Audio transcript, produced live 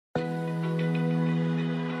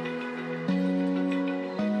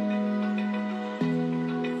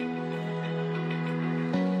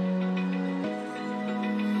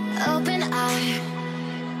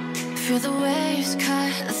Feel the waves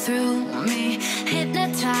cut through me,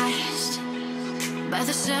 hypnotized by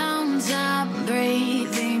the sounds I'm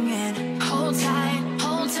breathing in. Hold tight,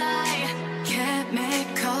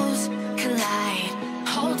 chemicals collide.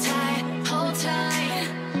 Hold tight, hold tight,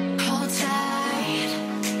 hold tight.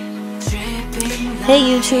 Hey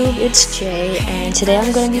YouTube, it's Jay, and today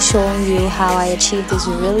I'm going to be showing you how I achieved this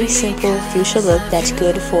really simple fuchsia look that's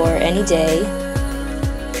good for any day.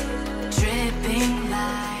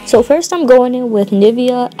 So first I'm going in with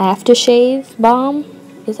Nivea Aftershave Balm.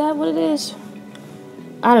 Is that what it is?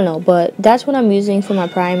 I don't know, but that's what I'm using for my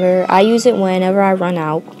primer. I use it whenever I run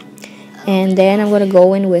out. And then I'm going to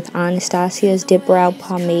go in with Anastasia's Dipbrow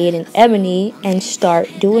Pomade in Ebony and start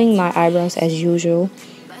doing my eyebrows as usual.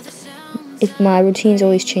 My routine's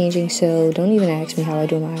always changing, so don't even ask me how I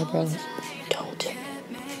do my eyebrows. Don't.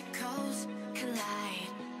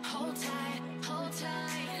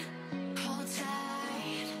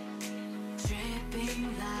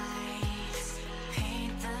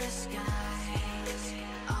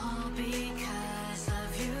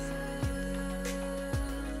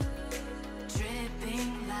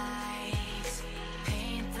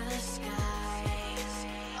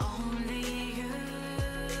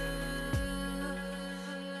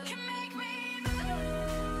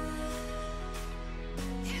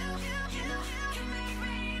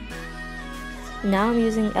 Now I'm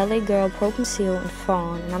using LA Girl Pro Conceal and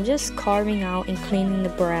Fawn, and I'm just carving out and cleaning the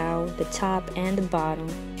brow, the top, and the bottom.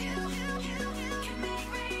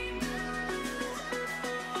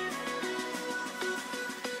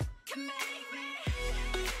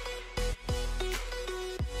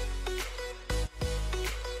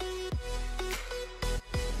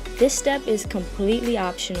 This step is completely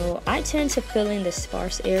optional. I tend to fill in the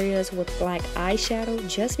sparse areas with black eyeshadow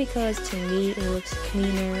just because to me it looks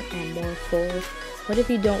cleaner and more full. But if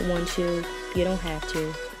you don't want to, you don't have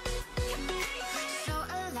to.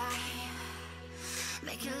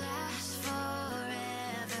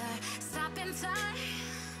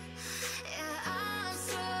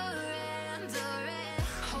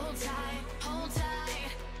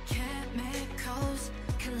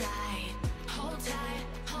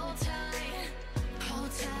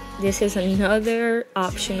 This is another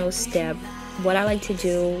optional step. What I like to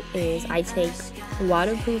do is I take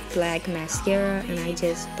waterproof black mascara and I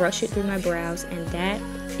just brush it through my brows, and that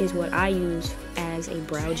is what I use as a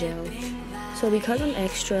brow gel. So because I'm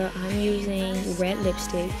extra, I'm using red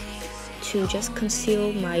lipstick to just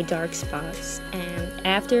conceal my dark spots. And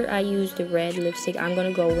after I use the red lipstick, I'm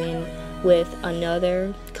going to go in with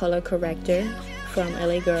another color corrector from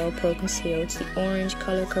LA Girl Pro Conceal. It's the orange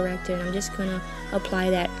color corrector, and I'm just gonna apply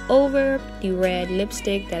that over the red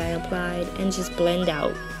lipstick that I applied and just blend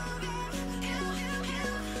out.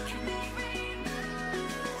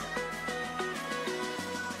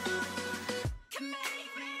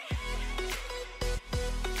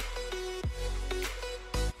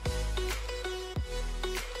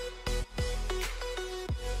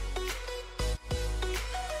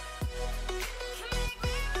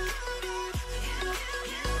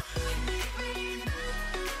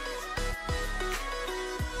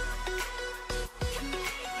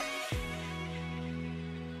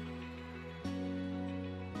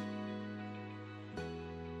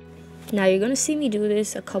 Now you're going to see me do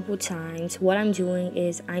this a couple times. What I'm doing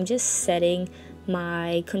is I'm just setting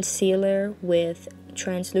my concealer with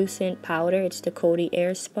translucent powder. It's the Coty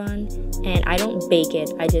Airspun, and I don't bake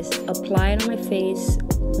it. I just apply it on my face,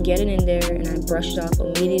 get it in there, and I brush it off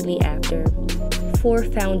immediately after. For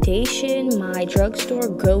foundation, my drugstore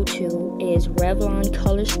go-to is Revlon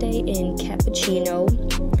Colorstay in Cappuccino,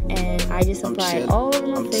 and I just apply it all over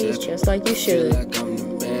my face just like you should.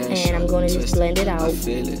 And I'm going to just blend it out,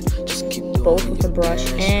 both with a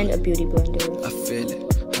brush and a beauty blender. I feel it,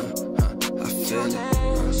 I feel it,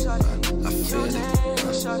 I feel it,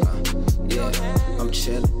 yeah, I'm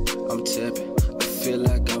chillin', I'm tippin', I feel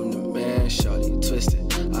like I'm the man, shawty,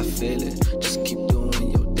 twisted, I feel it, just keep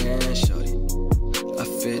doing your dance, shawty, I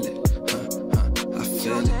feel it, I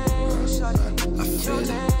feel it, I feel it,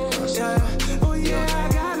 oh yeah,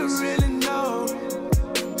 I gotta really know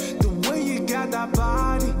the way you got that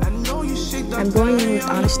body. I'm going in with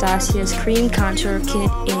Anastasia's Cream Contour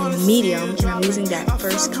Kit in Medium, and I'm using that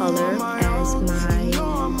first color as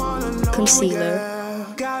my concealer.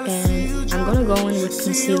 And I'm going to go in with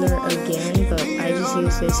concealer again, but I just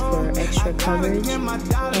use this for extra coverage. And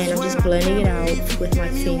I'm just blending it out with my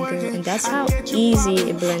finger, and that's how easy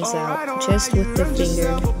it blends out, just with the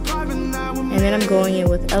finger. And then I'm going in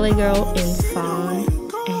with LA Girl in Fawn,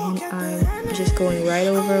 and I'm just going right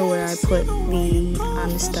over where I put the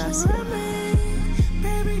Anastasia.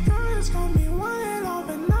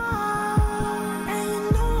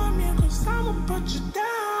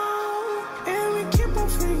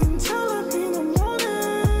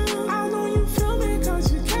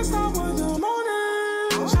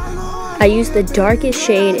 I used the darkest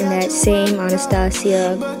shade in that same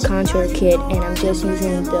Anastasia contour kit, and I'm just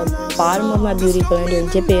using the bottom of my beauty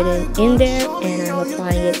blender, dip it in there, and I'm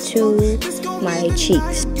applying it to my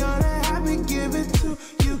cheeks.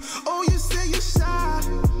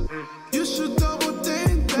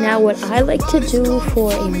 Now what I like to do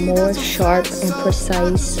for a more sharp and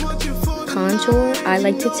precise contour, I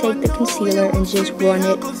like to take the concealer and just run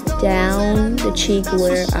it down the cheek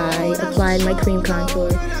where I applied my cream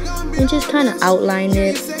contour and just kind of outline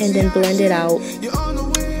it and then blend it out.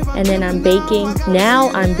 And then I'm baking. Now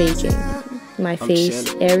I'm baking my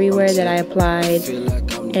face everywhere that I applied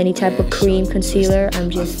any type of cream concealer. I'm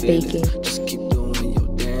just baking.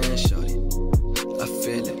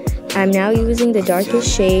 I'm now using the darkest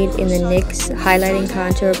shade in the NYX Highlighting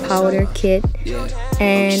Contour Powder Kit,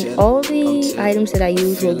 and all the items that I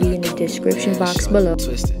use will be in the description box below.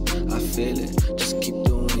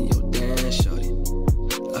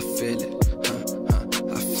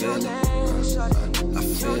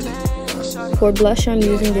 For blush, I'm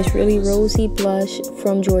using this really rosy blush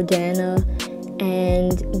from Jordana,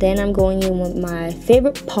 and then I'm going in with my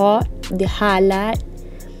favorite part, the highlight.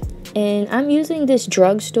 And I'm using this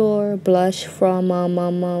drugstore blush from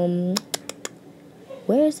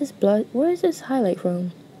where is this blush? Where is this highlight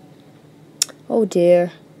from? Oh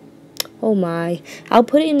dear. Oh my. I'll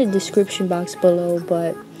put it in the description box below,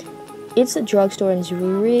 but it's a drugstore and it's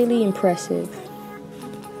really impressive.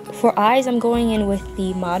 For eyes, I'm going in with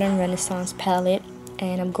the Modern Renaissance palette,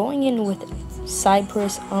 and I'm going in with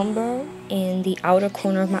Cypress Umber in the outer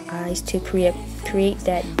corner of my eyes to create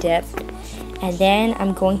that depth. And then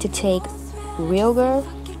I'm going to take Real Girl,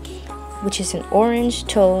 which is an orange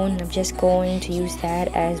tone. I'm just going to use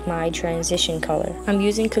that as my transition color. I'm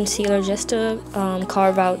using concealer just to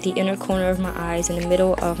carve out the inner corner of my eyes and the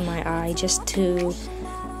middle of my eye, just to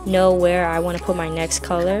know where I want to put my next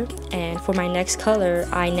color. And for my next color,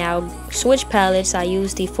 I now switch palettes. I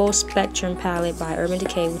use the Full Spectrum palette by Urban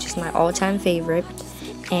Decay, which is my all-time favorite.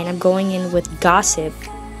 And I'm going in with Gossip.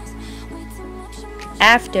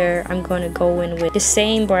 After, I'm going to go in with the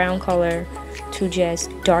same brown color to just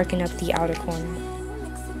darken up the outer corner.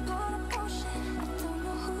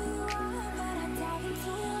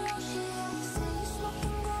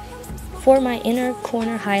 For my inner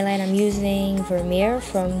corner highlight, I'm using Vermeer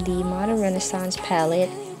from the Modern Renaissance palette,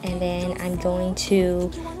 and then I'm going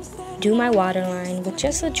to do my waterline with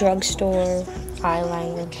just a drugstore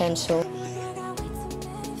eyeliner pencil.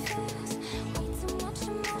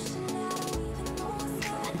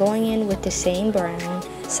 Going in with the same brown,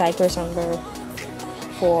 Cypress Umber,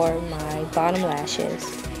 for my bottom lashes.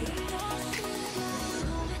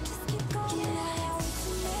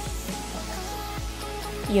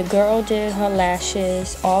 Your girl did her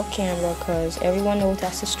lashes off camera because everyone knows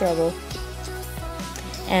that's a struggle.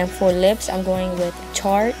 And for lips, I'm going with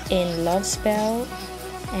Tarte in Love Spell,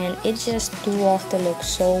 and it just threw off the look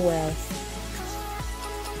so well.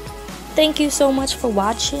 Thank you so much for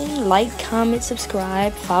watching. Like, comment,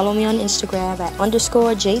 subscribe. Follow me on Instagram at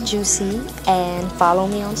 _JJuicy, and follow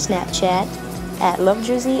me on Snapchat at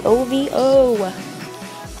LoveJuicyOVO.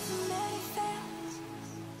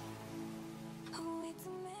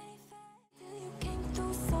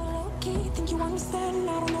 Think you understand?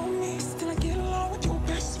 I don't know.